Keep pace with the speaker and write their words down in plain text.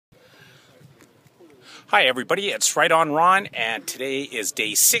Hi everybody, it's Right on Ron, and today is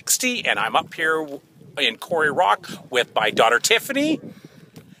day 60, and I'm up here in Quarry Rock with my daughter Tiffany.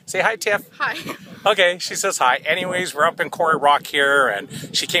 Say hi, Tiff. Hi. Okay, she says hi. Anyways, we're up in Quarry Rock here, and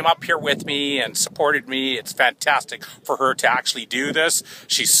she came up here with me and supported me. It's fantastic for her to actually do this.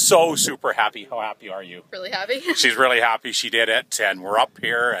 She's so super happy. How happy are you? Really happy. She's really happy she did it, and we're up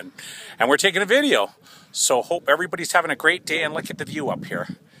here, and we're taking a video. So hope everybody's having a great day, and look at the view up here.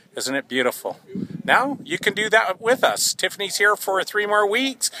 Isn't it beautiful? Now, you can do that with us. Tiffany's here for 3 more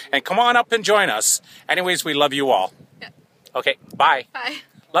weeks, and come on up and join us. Anyways, we love you all. Yeah. Okay, bye. Bye.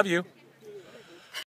 Love you.